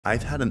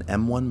I've had an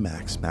M1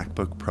 Max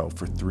MacBook Pro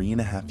for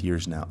 3.5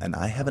 years now, and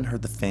I haven't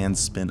heard the fans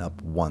spin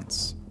up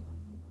once.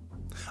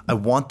 I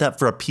want that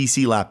for a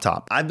PC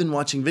laptop. I've been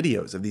watching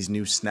videos of these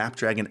new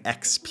Snapdragon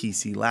X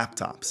PC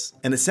laptops,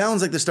 and it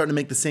sounds like they're starting to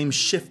make the same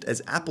shift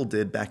as Apple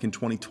did back in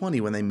 2020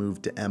 when they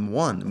moved to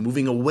M1,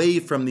 moving away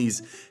from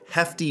these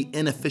hefty,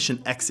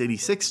 inefficient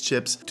x86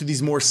 chips to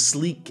these more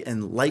sleek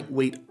and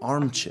lightweight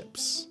ARM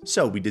chips.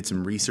 So we did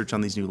some research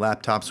on these new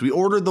laptops. We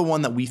ordered the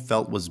one that we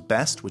felt was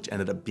best, which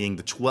ended up being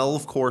the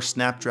 12-core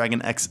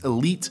Snapdragon X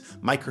Elite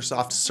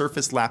Microsoft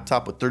Surface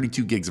laptop with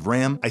 32 gigs of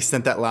RAM. I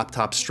sent that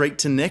laptop straight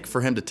to Nick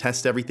for him to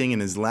test everything in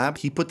his lab.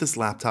 He put this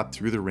laptop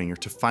through the ringer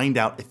to find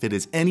out if it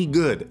is any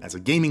good as a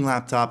gaming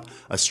laptop,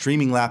 a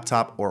streaming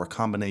laptop, or a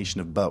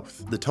combination of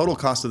both. The total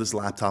cost of this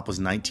laptop was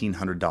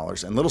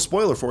 $1,900. And little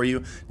spoiler for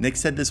you, Nick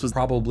said this was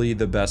probably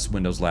the best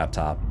Windows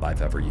laptop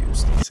I've ever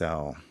used.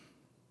 So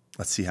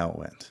let's see how it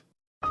went.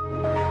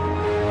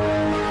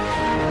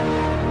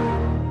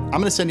 I'm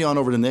gonna send you on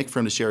over to Nick for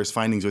him to share his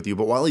findings with you,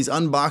 but while he's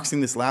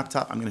unboxing this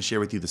laptop, I'm gonna share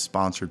with you the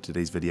sponsor of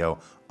today's video,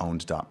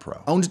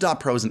 Owned.pro.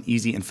 Owned.pro is an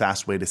easy and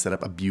fast way to set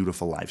up a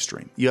beautiful live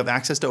stream. You have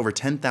access to over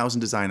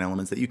 10,000 design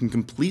elements that you can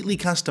completely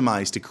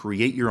customize to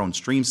create your own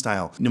stream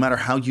style, no matter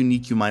how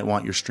unique you might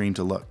want your stream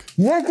to look.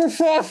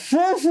 Microsoft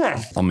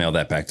Surface! I'll mail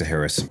that back to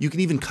Harris. You can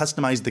even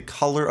customize the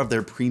color of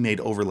their pre-made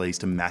overlays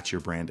to match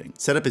your branding.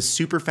 Setup is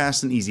super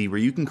fast and easy, where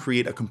you can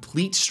create a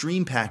complete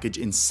stream package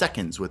in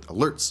seconds with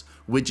alerts,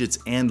 widgets,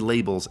 and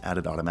labels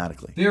added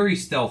automatically. Very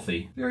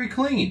stealthy, very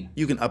clean.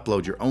 You can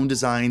upload your own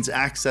designs,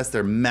 access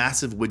their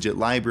massive widget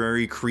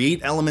library,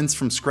 create elements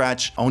from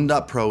scratch.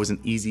 Own.pro is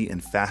an easy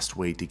and fast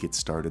way to get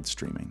started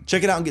streaming.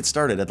 Check it out and get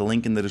started at the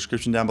link in the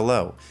description down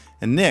below.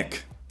 And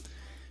Nick,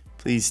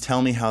 please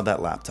tell me how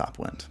that laptop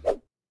went.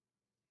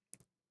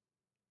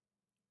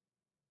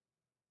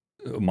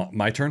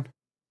 My turn?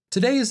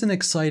 Today is an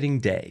exciting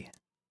day.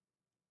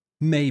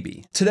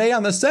 Maybe. Today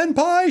on the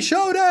Senpai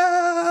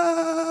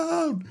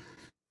Showdown!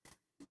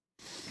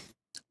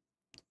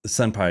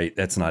 Senpai,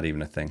 that's not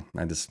even a thing.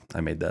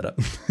 I made that up.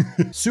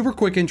 Super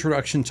quick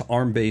introduction to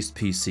ARM-based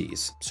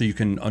PCs so you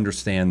can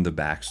understand the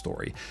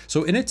backstory.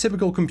 So in a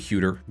typical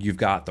computer, you've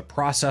got the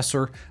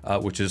processor,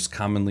 which is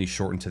commonly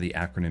shortened to the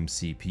acronym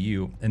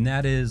CPU, and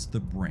that is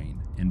the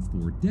brain. And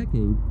for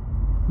decades,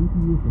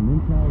 CPUs from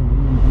Intel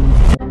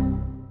and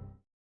AMD.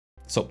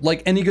 So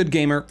like any good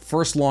gamer,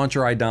 first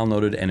launcher I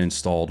downloaded and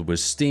installed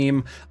was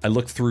Steam. I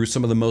looked through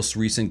some of the most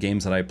recent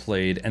games that I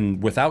played,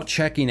 and without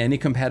checking any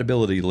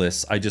compatibility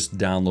lists, I just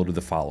downloaded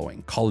the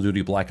following: Call of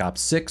Duty Black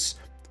Ops 6,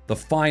 The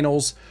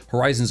Finals,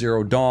 Horizon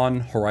Zero Dawn,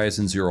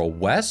 Horizon Zero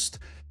West,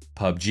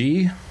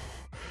 PUBG,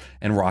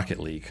 and Rocket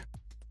League.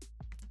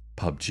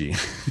 PUBG.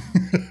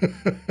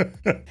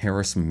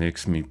 Harris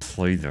makes me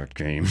play that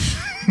game.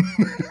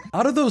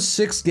 Out of those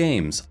 6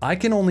 games, I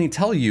can only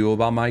tell you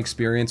about my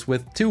experience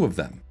with 2 of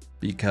them,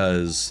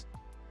 because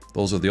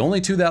those are the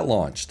only 2 that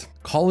launched.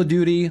 Call of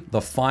Duty,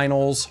 The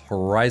Finals,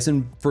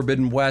 Horizon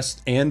Forbidden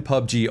West, and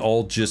PUBG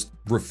all just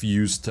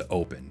refused to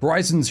open.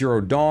 Horizon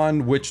Zero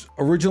Dawn, which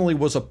originally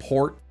was a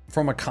port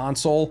from a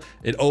console,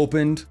 it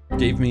opened,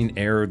 gave me an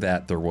error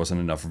that there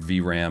wasn't enough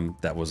VRAM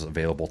that was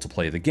available to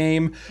play the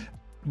game,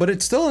 but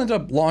it still ended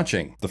up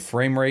launching. The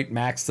frame rate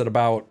maxed at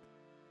about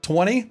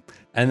 20,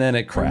 and then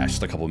it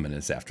crashed a couple of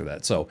minutes after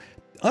that. So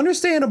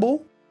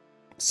understandable,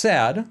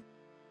 sad,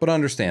 but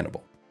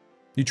understandable.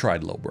 You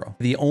tried, low bro.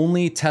 The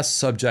only test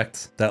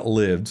subject that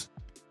lived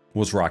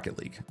was Rocket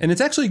League. And it's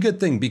actually a good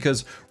thing,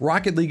 because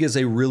Rocket League is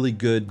a really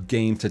good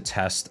game to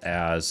test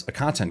as a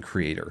content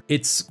creator.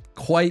 It's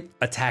quite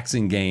a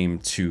taxing game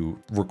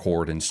to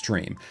record and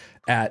stream.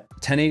 At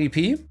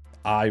 1080p,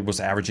 I was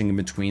averaging in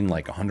between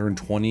like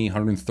 120,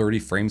 130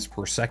 frames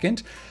per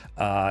second.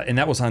 And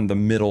that was on the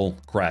middle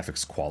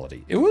graphics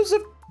quality. It was a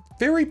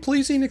very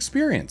pleasing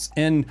experience,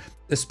 and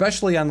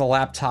especially on the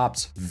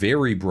laptop's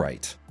very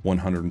bright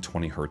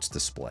 120 hertz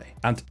display.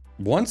 And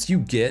once you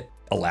get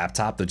a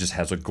laptop that just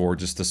has a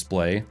gorgeous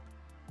display,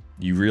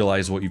 you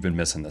realize what you've been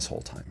missing this whole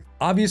time.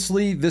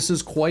 Obviously, this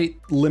is quite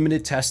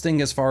limited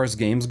testing as far as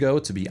games go.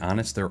 To be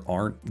honest, there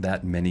aren't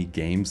that many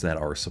games that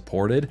are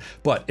supported.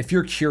 But if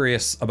you're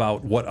curious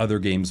about what other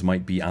games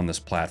might be on this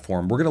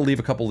platform, we're gonna leave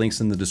a couple links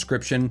in the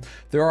description.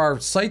 There are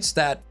sites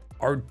that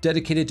are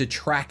dedicated to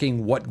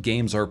tracking what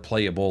games are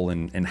playable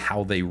and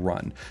how they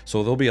run.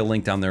 So there'll be a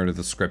link down there in the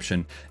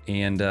description.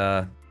 And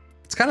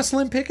it's kind of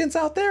slim pickings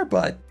out there,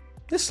 but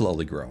it's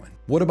slowly growing.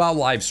 What about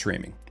live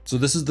streaming? So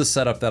this is the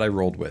setup that I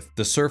rolled with.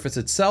 The Surface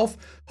itself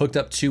hooked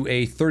up to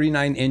a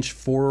 39-inch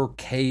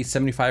 4K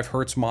 75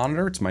 hertz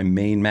monitor. It's my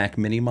main Mac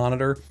Mini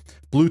monitor.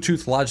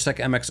 Bluetooth Logitech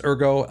MX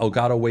Ergo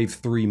Elgato Wave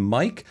 3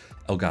 mic,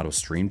 Elgato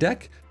Stream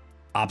Deck,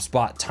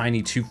 OBSBot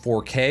Tiny 2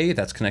 4K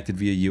that's connected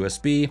via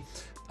USB,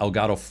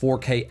 Elgato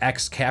 4K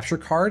X capture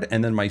card,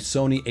 and then my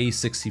Sony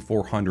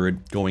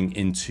a6400 going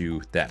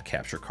into that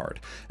capture card.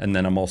 And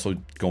then I'm also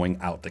going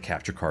out the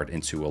capture card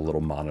into a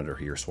little monitor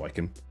here so I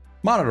can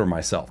monitor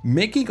myself.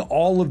 Making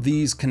all of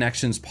these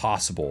connections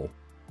possible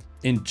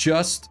in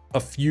just a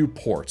few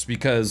ports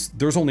because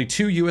there's only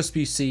 2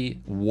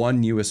 USB-C,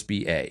 1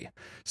 USB-A.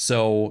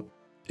 So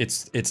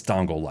it's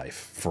dongle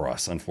life for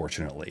us,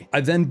 unfortunately.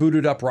 I then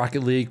booted up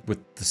Rocket League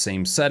with the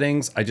same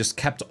settings. I just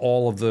kept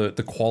all of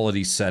the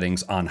quality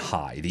settings on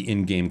high, the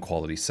in-game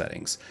quality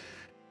settings.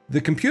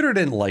 The computer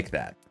didn't like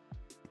that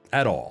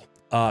at all.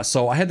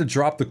 So I had to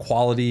drop the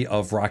quality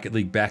of Rocket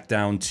League back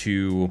down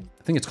to,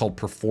 I think it's called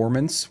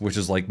performance, which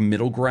is like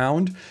middle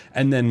ground.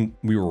 And then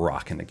we were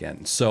rocking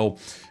again. So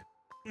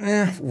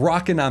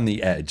rocking on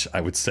the edge,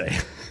 I would say.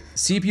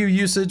 CPU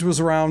usage was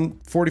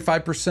around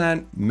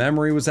 45%.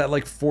 Memory was at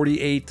like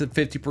 48 to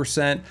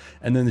 50%.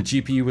 And then the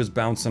GPU was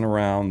bouncing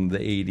around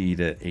the 80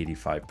 to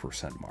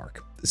 85%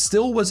 mark.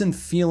 Still wasn't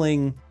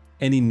feeling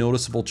any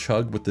noticeable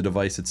chug with the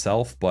device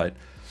itself, but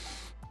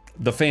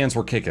the fans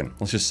were kicking,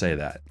 let's just say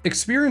that.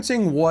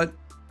 Experiencing what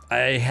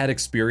I had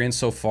experienced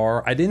so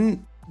far, I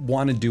didn't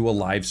want to do a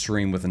live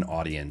stream with an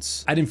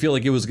audience. I didn't feel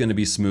like it was going to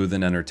be smooth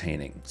and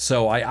entertaining.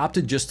 So I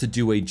opted just to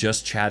do a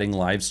just chatting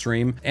live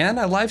stream, and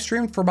I live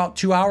streamed for about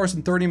 2 hours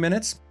and 30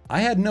 minutes. I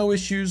had no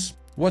issues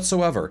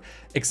whatsoever,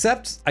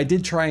 except I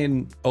did try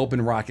and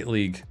open Rocket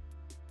League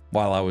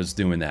while I was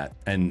doing that,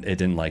 and it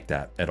didn't like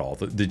that at all.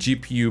 The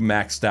GPU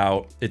maxed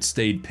out, it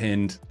stayed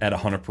pinned at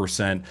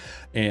 100%,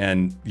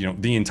 and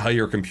the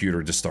entire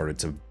computer just started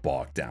to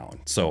bog down.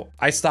 So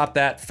I stopped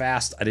that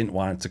fast. I didn't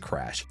want it to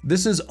crash.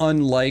 This is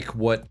unlike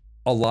what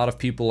a lot of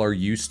people are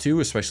used to,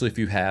 especially if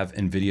you have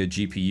NVIDIA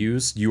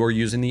GPUs. You are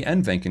using the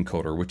NVENC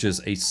encoder, which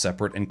is a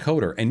separate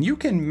encoder, and you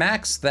can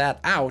max that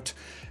out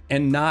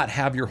and not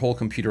have your whole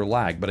computer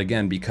lag. But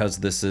again, because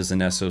this is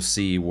an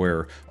SoC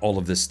where all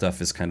of this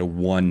stuff is kind of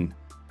one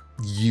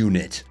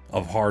unit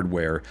of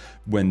hardware,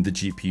 when the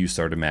GPU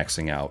started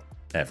maxing out,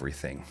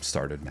 everything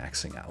started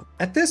maxing out.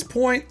 At this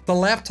point, the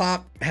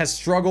laptop has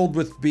struggled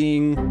with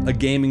being a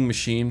gaming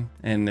machine,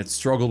 and it's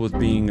struggled with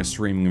being a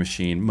streaming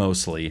machine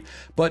mostly,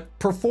 but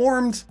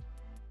performed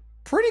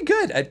pretty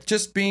good at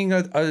just being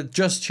a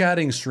just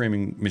chatting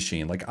streaming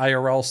machine, like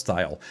IRL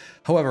style.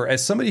 However,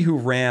 as somebody who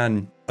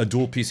ran a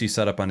dual PC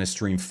setup on his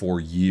stream for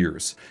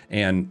years,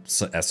 and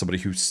as somebody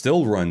who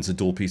still runs a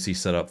dual PC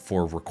setup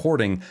for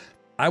recording,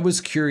 I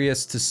was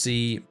curious to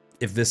see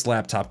if this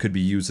laptop could be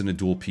used in a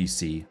dual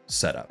PC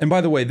setup. And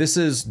by the way, this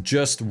is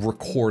just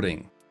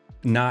recording.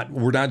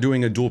 We're not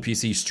doing a dual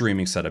PC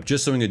streaming setup,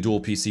 just doing a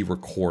dual PC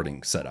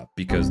recording setup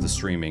because the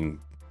streaming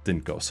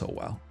didn't go so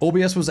well.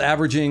 OBS was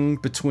averaging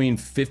between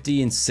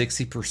 50 and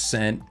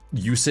 60%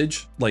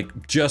 usage.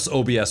 Like just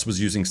OBS was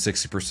using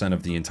 60%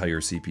 of the entire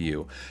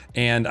CPU.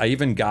 And I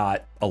even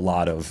got a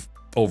lot of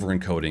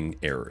over-encoding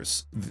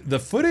errors. The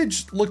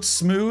footage looked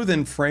smooth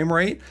in frame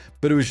rate,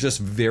 but it was just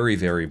very,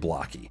 very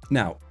blocky.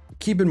 Now,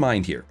 keep in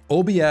mind here,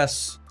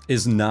 OBS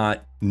is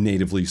not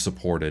natively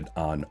supported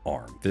on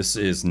ARM. This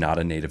is not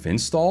a native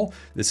install.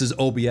 This is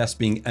OBS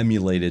being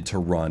emulated to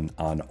run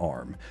on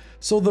ARM.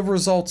 So the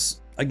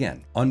results,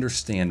 again,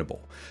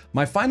 understandable.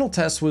 My final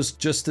test was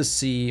just to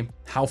see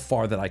how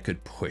far that I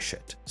could push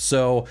it.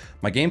 So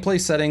my gameplay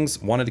settings,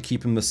 wanted to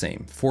keep them the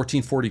same.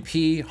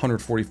 1440p,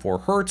 144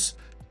 hertz.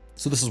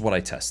 So this is what I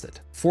tested.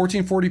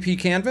 1440p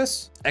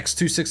canvas,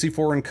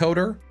 X264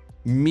 encoder,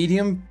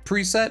 medium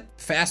preset,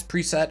 fast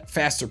preset,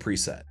 faster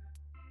preset.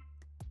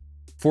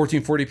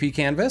 1440p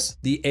canvas,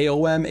 the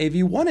AOM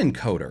AV1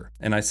 encoder,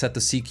 and I set the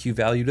CQ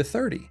value to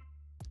 30.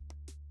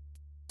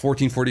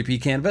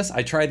 1440p canvas,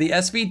 I tried the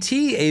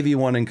SVT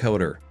AV1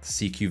 encoder,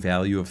 CQ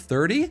value of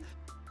 30.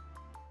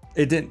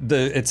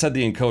 It said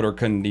the encoder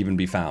couldn't even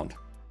be found,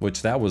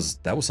 which that was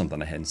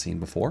something I hadn't seen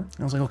before.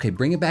 I was like, okay,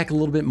 bring it back a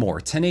little bit more.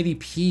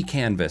 1080p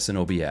canvas in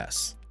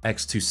OBS,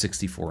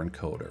 X264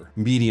 encoder,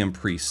 medium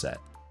preset.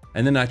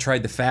 And then I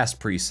tried the fast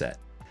preset.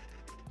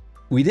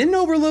 We didn't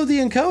overload the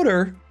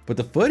encoder, but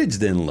the footage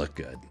didn't look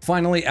good.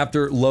 Finally,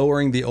 after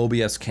lowering the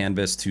OBS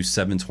canvas to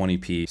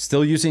 720p,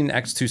 still using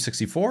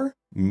X264,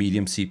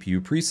 medium CPU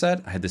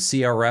preset, I had the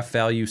CRF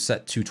value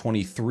set to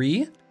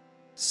 23.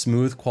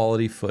 Smooth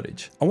quality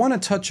footage. I want to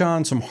touch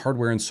on some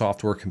hardware and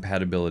software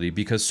compatibility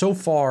because so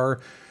far,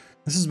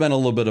 this has been a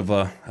little bit of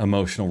a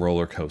emotional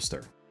roller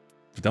coaster.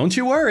 But don't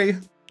you worry,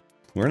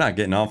 we're not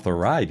getting off the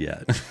ride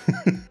yet.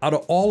 Out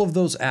of all of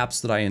those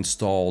apps that I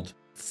installed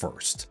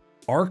first,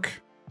 Arc,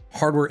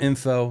 Hardware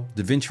Info,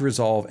 Davinci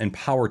Resolve, and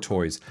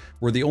PowerToys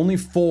were the only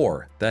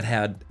 4 that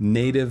had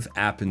native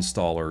app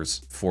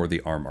installers for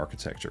the ARM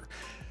architecture.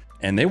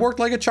 And they worked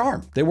like a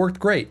charm. They worked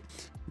great.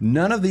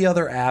 None of the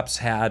other apps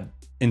had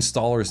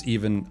installers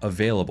even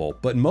available,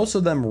 but most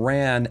of them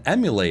ran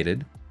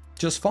emulated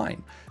just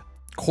fine.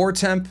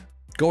 CoreTemp,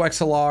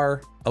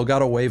 GoXLR,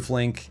 Elgato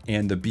Wavelink,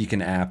 and the Beacon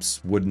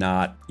apps would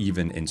not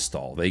even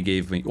install. They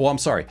gave me, well, I'm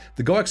sorry,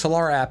 the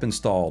GoXLR app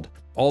installed,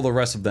 all the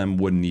rest of them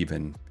wouldn't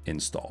even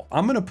install.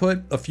 I'm gonna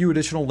put a few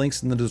additional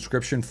links in the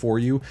description for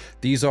you.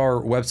 These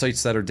are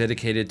websites that are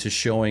dedicated to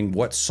showing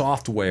what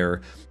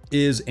software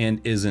is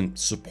and isn't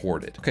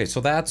supported. Okay, so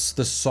that's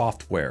the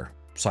software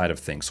side of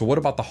things. So what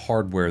about the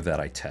hardware that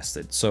I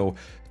tested? So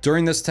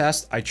during this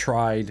test, I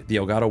tried the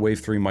Elgato Wave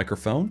 3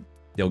 microphone,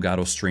 the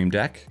Elgato Stream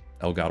Deck,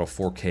 Elgato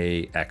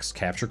 4K X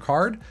capture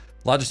card,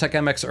 Logitech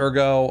MX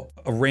Ergo,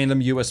 a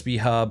random USB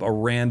hub, a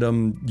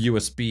random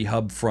USB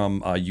hub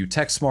from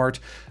UTechSmart,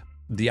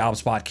 the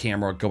ObSpot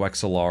camera, Go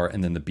XLR,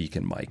 and then the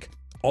beacon mic.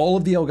 All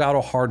of the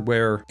Elgato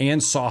hardware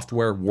and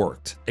software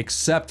worked,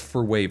 except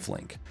for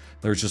Wavelink.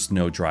 There's just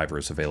no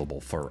drivers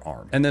available for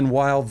ARM. And then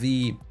while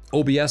the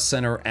OBS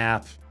Center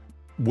app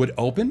would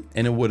open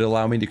and it would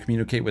allow me to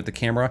communicate with the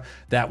camera,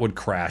 that would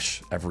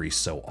crash every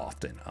so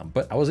often.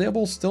 But I was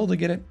able still to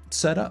get it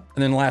set up.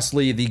 And then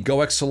lastly, the Go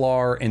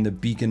XLR and the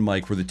beacon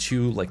mic were the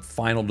two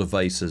final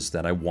devices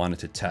that I wanted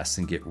to test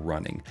and get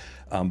running.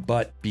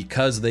 But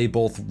because they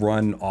both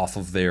run off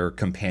of their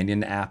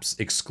companion apps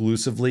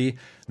exclusively,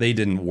 they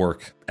didn't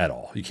work at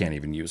all. You can't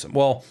even use them.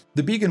 Well,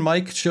 the beacon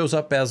mic shows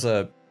up as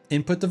a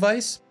input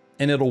device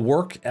and it'll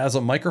work as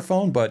a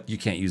microphone, but you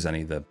can't use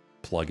any of the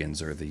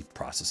plugins or the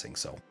processing,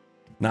 so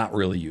not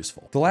really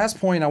useful. The last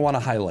point I want to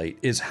highlight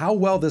is how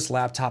well this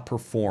laptop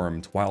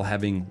performed while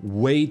having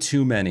way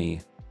too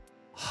many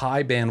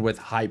high bandwidth,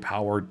 high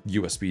powered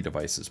USB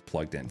devices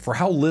plugged in. For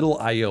how little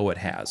I/O it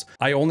has.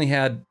 I only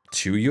had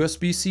 2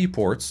 USB-C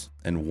ports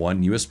and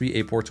 1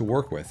 USB-A port to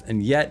work with,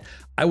 and yet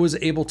I was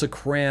able to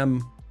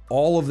cram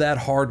all of that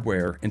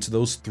hardware into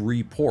those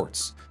 3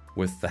 ports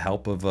with the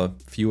help of a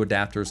few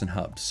adapters and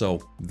hubs.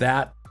 So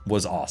that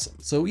was awesome.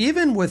 So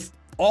even with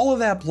all of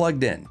that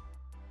plugged in,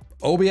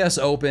 OBS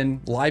open,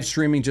 live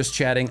streaming, just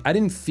chatting, I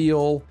didn't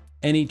feel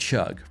any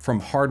chug from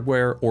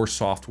hardware or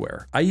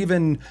software. I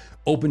even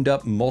opened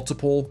up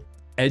multiple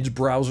Edge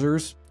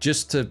browsers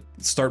just to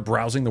start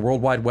browsing the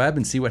World Wide Web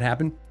and see what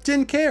happened.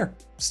 Didn't care.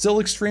 Still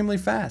extremely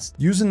fast.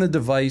 Using the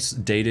device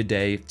day to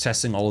day,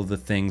 testing all of the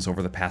things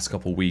over the past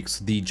couple weeks,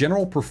 the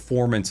general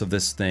performance of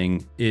this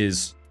thing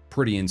is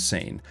pretty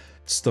insane.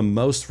 It's the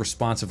most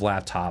responsive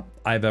laptop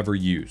I've ever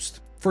used,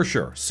 for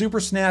sure.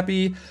 Super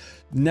snappy,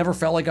 never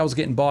felt like I was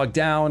getting bogged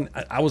down.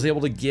 I was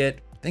able to get,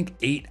 I think,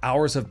 8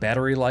 hours of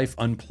battery life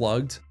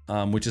unplugged,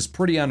 which is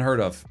pretty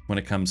unheard of when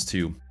it comes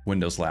to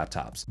Windows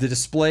laptops. The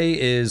display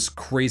is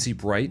crazy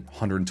bright,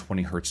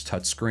 120 hertz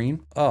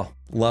touchscreen. Oh,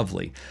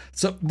 lovely.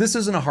 So this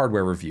isn't a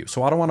hardware review,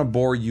 so I don't want to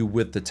bore you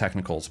with the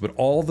technicals, but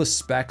all the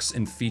specs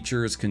and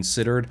features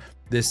considered,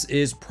 this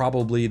is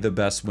probably the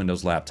best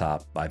Windows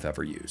laptop I've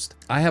ever used.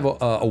 I have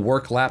a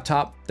work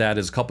laptop that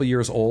is a couple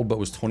years old, but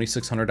was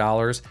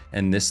 $2,600,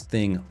 and this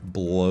thing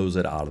blows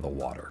it out of the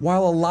water.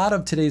 While a lot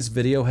of today's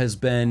video has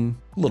been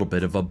a little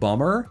bit of a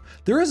bummer,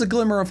 there is a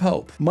glimmer of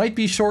hope. Might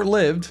be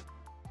short-lived,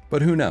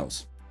 but who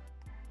knows?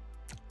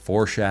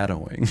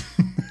 Foreshadowing.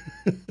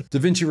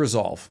 Davinci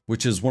Resolve,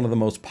 which is one of the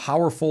most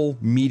powerful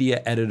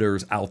media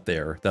editors out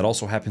there that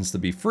also happens to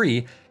be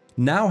free,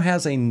 now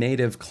has a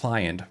native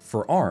client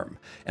for ARM.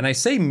 And I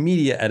say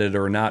media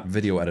editor, not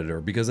video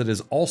editor, because it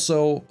is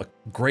also a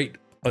great,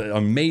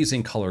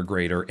 amazing color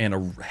grader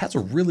and has a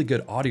really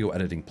good audio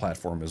editing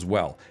platform as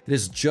well. It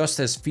is just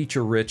as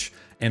feature rich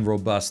and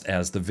robust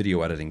as the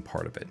video editing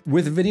part of it.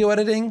 With video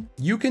editing,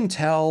 you can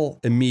tell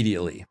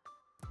immediately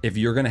if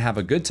you're gonna have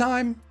a good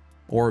time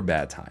or a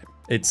bad time.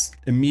 It's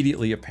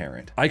immediately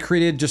apparent. I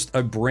created just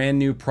a brand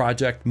new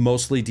project,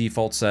 mostly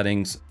default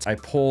settings. I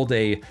pulled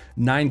a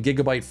 9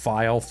 GB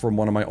file from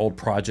one of my old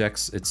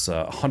projects. It's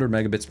 100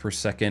 megabits per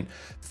second,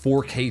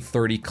 4K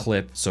 30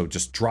 clip. So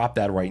just drop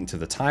that right into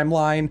the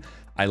timeline.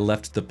 I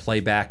left the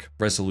playback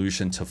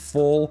resolution to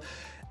full,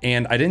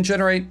 and I didn't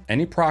generate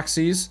any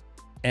proxies,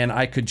 and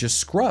I could just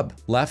scrub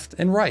left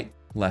and right,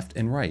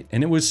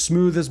 and it was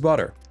smooth as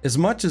butter. As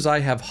much as I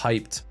have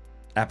hyped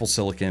Apple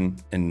Silicon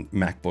and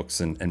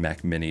MacBooks and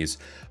Mac Minis,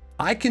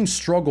 I can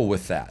struggle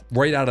with that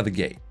right out of the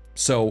gate.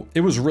 So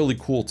it was really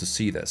cool to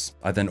see this.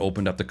 I then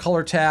opened up the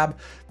color tab,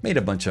 made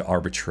a bunch of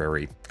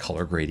arbitrary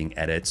color grading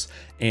edits,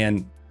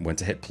 and went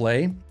to hit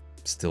play,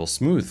 still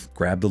smooth.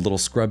 Grabbed the little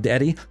scrubbed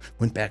eddy,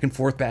 went back and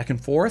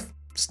forth,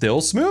 still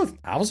smooth.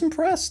 I was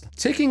impressed.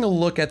 Taking a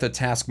look at the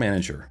task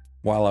manager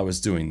while I was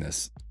doing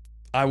this,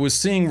 I was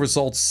seeing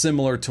results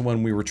similar to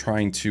when we were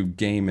trying to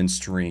game and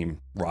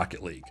stream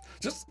Rocket League.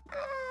 Just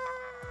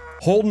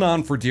holding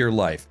on for dear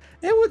life.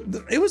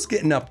 It was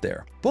getting up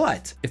there.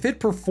 But if it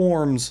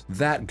performs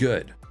that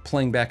good,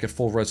 playing back at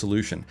full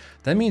resolution,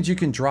 that means you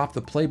can drop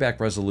the playback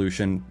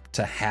resolution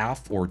to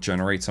half or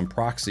generate some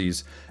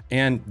proxies,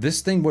 and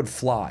this thing would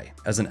fly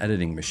as an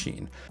editing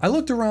machine. I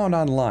looked around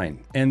online,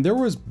 and there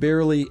was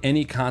barely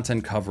any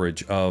content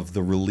coverage of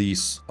the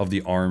release of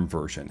the ARM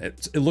version.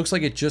 It looks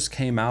like it just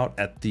came out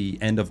at the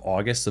end of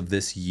August of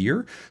this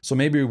year, so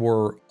maybe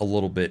we're a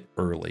little bit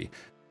early.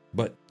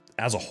 But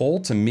as a whole,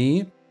 to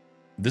me,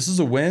 this is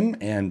a win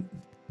and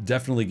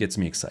definitely gets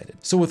me excited.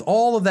 So with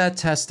all of that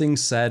testing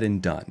said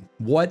and done,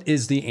 what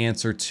is the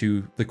answer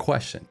to the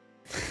question?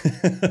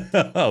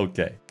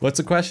 Okay, what's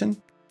the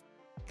question?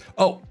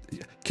 Oh,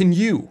 can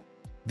you,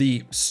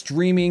 the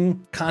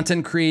streaming,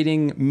 content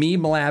creating,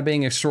 meme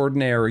labbing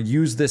extraordinaire,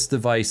 use this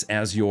device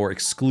as your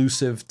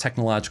exclusive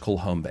technological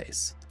home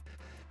base?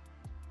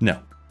 No.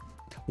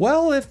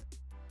 Well,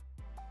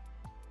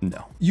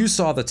 no. You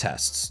saw the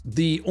tests.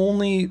 The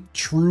only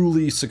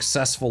truly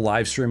successful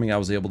live streaming I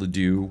was able to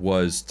do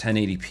was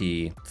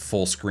 1080p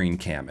full screen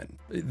Canon.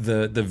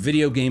 The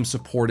video game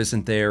support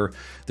isn't there,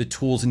 the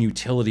tools and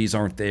utilities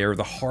aren't there,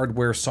 the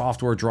hardware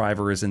software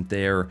driver isn't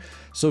there.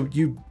 So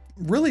you'd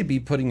really be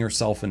putting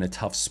yourself in a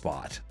tough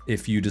spot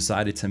if you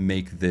decided to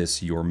make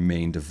this your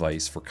main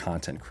device for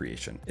content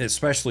creation,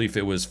 especially if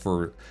it was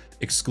for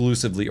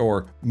exclusively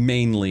or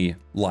mainly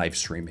live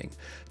streaming.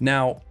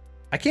 Now,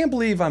 I can't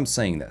believe I'm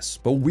saying this,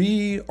 but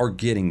we are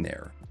getting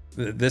there.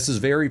 This is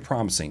very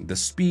promising. The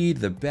speed,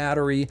 the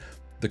battery,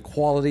 the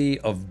quality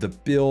of the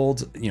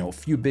build, a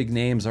few big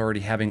names already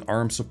having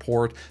ARM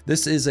support.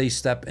 This is a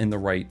step in the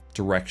right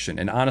direction.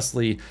 And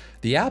honestly,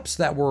 the apps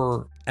that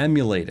were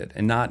emulated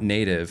and not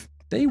native,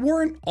 they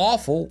weren't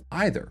awful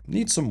either.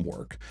 Need some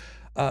work,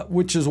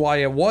 which is why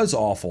it was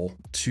awful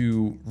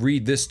to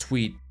read this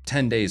tweet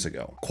 10 days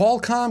ago.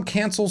 Qualcomm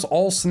cancels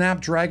all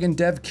Snapdragon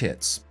dev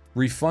kits,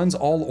 refunds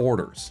all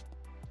orders.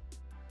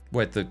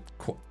 What, the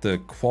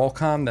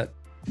Qualcomm that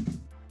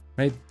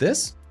made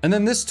this? And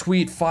then this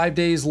tweet 5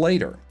 days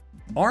later.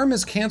 ARM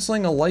is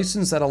canceling a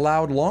license that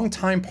allowed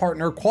longtime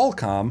partner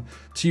Qualcomm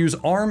to use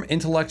ARM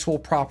intellectual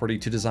property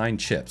to design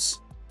chips,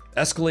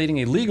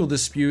 escalating a legal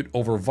dispute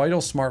over vital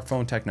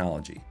smartphone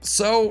technology.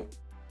 So,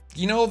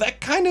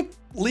 that kind of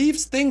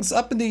leaves things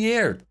up in the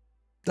air,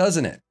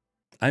 doesn't it?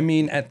 I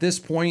mean, at this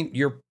point,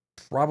 you're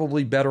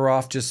probably better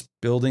off just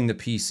building the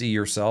PC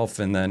yourself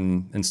and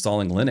then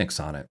installing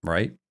Linux on it,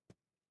 right?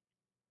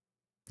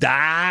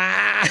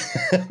 Ah!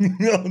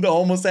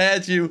 Almost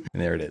had you.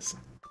 And there it is.